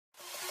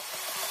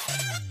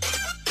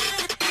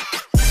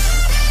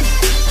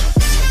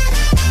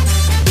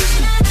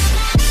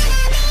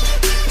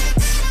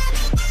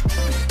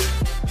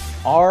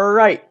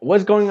Alright,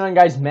 what's going on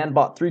guys?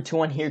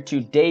 Manbot321 here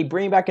today,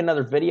 bringing back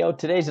another video.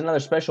 Today's another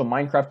special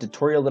Minecraft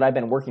tutorial that I've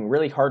been working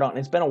really hard on.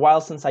 It's been a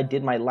while since I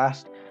did my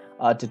last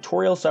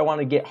tutorial, so I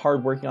wanted to get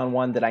hard working on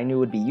one that I knew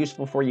would be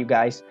useful for you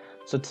guys.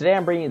 So today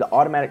I'm bringing you the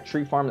automatic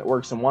tree farm that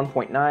works in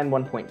 1.9,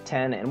 1.10,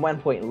 and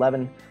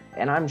 1.11.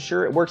 And I'm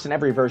sure it works in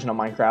every version of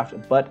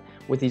Minecraft, but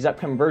with these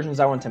upcoming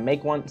versions I want to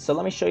make one. So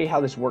let me show you how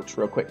this works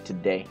real quick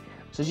today.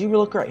 So as you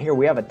look right here,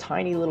 we have a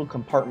tiny little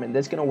compartment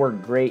that's going to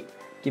work great.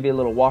 Give you a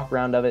little walk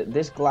around of it.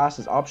 This glass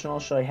is optional. I'll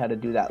show you how to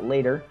do that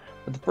later.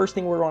 But the first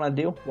thing we're going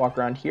to do, walk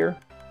around here,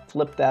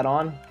 flip that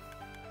on.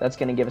 That's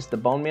going to give us the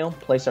bone meal.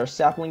 Place our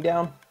sapling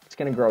down. It's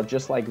going to grow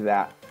just like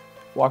that.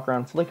 Walk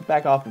around, flick it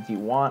back off if you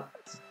want,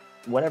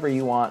 whatever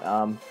you want.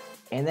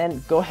 And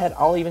then go ahead.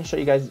 I'll even show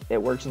you guys it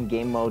works in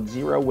game mode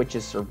 0, which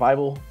is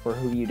survival for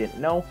who you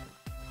didn't know.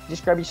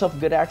 Just grab yourself a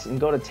good axe and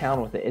go to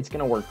town with it. It's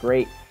going to work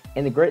great.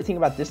 And the great thing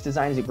about this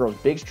design is it grows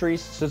big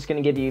trees, so it's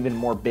going to give you even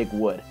more big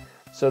wood.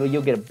 So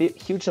you'll get a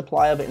huge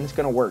supply of it, and it's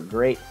going to work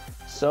great.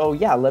 So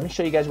yeah, let me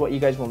show you guys what you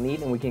guys will need,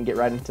 and we can get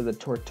right into the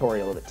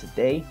tutorial of it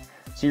today.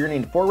 So you're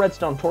going to need 4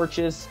 redstone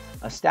torches,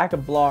 a stack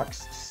of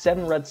blocks,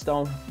 7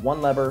 redstone,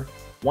 1 lever,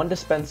 1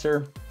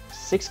 dispenser,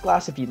 6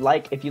 glass if you'd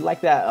like. If you like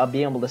that,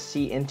 being able to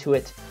see into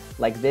it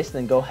like this,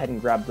 then go ahead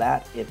and grab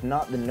that. If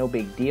not, then no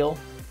big deal.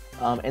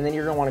 And then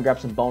you're going to want to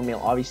grab some bone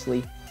meal,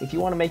 obviously. If you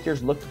want to make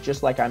yours look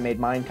just like I made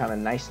mine, kind of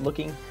nice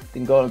looking,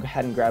 then go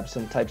ahead and grab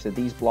some types of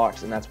these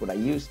blocks, and that's what I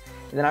use.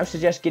 And then I would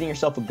suggest getting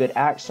yourself a good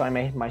axe. So I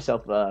made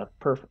myself a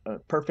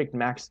perfect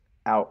maxed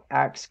out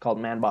axe called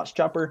Manbot's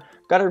Chopper.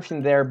 Got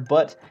everything there,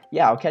 but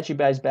yeah, I'll catch you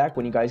guys back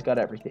when you guys got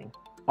everything.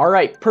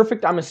 Alright,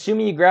 perfect. I'm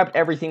assuming you grabbed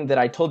everything that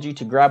I told you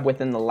to grab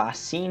within the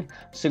last scene.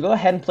 So go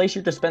ahead and place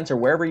your dispenser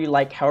wherever you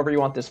like, however you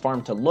want this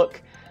farm to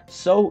look.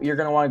 So you're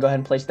going to want to go ahead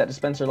and place that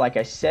dispenser like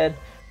I said.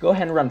 Go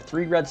ahead and run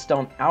 3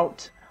 redstone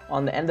out.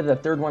 On the end of the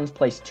third ones,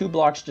 place 2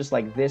 blocks just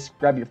like this.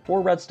 Grab your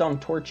 4 redstone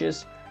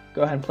torches.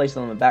 Go ahead and place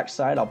them on the back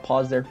side. I'll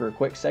pause there for a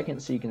quick second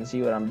so you can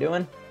see what I'm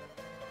doing.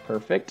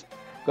 Perfect.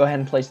 Go ahead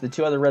and place the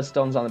 2 other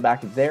redstones on the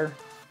back of there.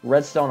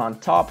 Redstone on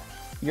top.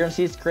 You're going to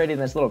see it's creating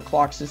this little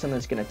clock system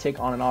that's going to tick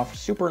on and off.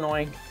 Super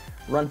annoying.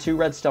 Run 2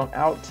 redstone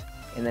out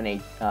and then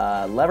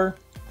a lever.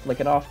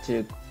 Flick it off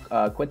to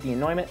quit the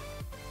annoyment.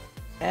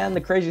 And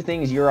the crazy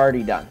thing is you're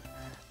already done.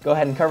 Go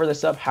ahead and cover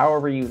this up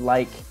however you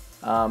like.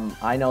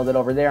 I know that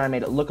over there I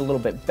made it look a little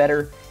bit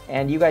better,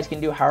 and you guys can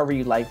do however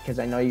you like because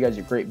I know you guys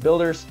are great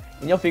builders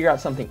and you'll figure out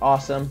something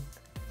awesome.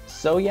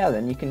 So yeah,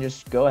 then you can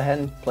just go ahead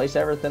and place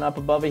everything up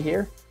above it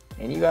here,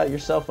 and you got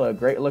yourself a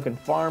great looking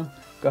farm.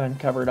 Go ahead and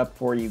cover it up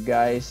for you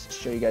guys,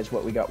 show you guys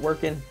what we got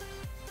working.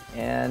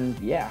 And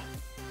yeah,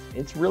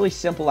 it's really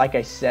simple like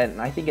I said,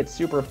 and I think it's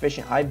super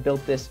efficient. I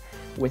built this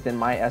within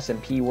my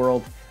SMP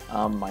world,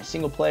 my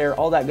single player,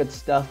 all that good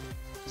stuff.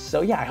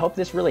 So yeah, I hope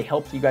this really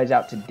helped you guys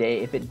out today.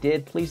 If it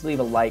did, please leave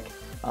a like.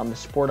 The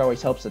support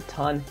always helps a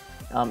ton.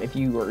 If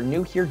you are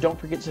new here, don't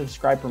forget to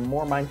subscribe for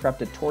more Minecraft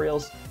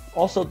tutorials.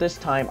 Also this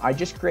time, I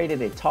just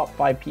created a top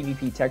 5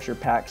 PvP texture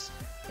packs,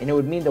 and it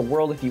would mean the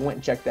world if you went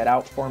and checked that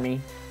out for me.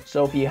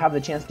 So if you have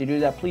the chance to do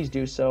that, please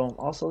do so.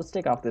 Also, let's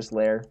take off this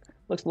layer.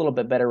 Looks a little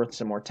bit better with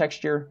some more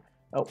texture.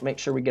 Oh, make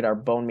sure we get our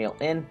bone meal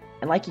in.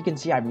 And like you can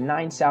see, I have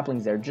 9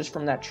 saplings there just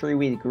from that tree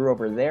we grew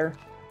over there.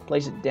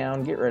 Place it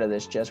down, get rid of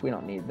this chest, we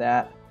don't need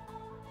that.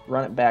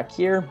 Run it back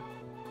here.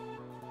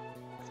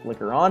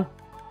 Flicker on.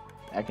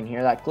 I can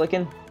hear that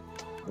clicking.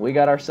 We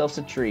got ourselves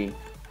a tree.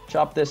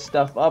 Chop this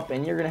stuff up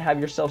and you're going to have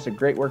yourselves a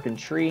great working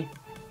tree.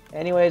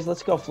 Anyways,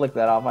 let's go flick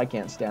that off. I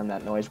can't stand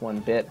that noise one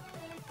bit.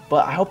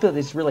 But I hope that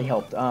this really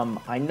helped.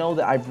 I know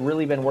that I've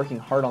really been working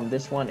hard on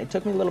this one. It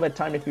took me a little bit of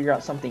time to figure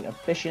out something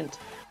efficient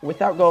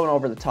without going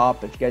over the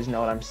top, if you guys know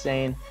what I'm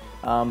saying.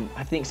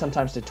 I think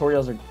sometimes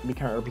tutorials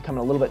are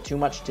becoming a little bit too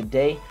much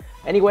today.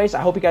 Anyways,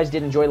 I hope you guys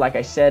did enjoy. Like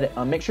I said,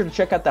 make sure to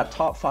check out that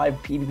top 5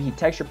 PvP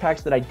texture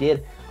packs that I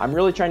did. I'm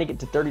really trying to get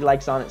to 30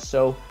 likes on it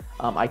so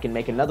I can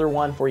make another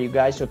one for you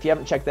guys. So if you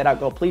haven't checked that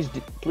out, please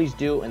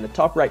do. In the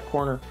top right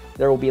corner,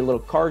 there will be a little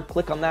card.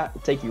 Click on that.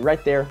 It'll take you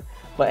right there.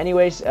 But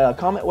anyways,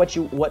 comment what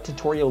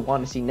tutorial you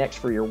want to see next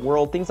for your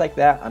world. Things like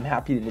that. I'm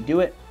happy to do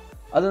it.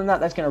 Other than that,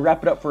 that's going to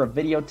wrap it up for a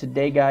video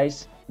today,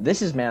 guys.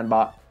 This is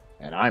Manbot,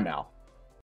 and I'm out.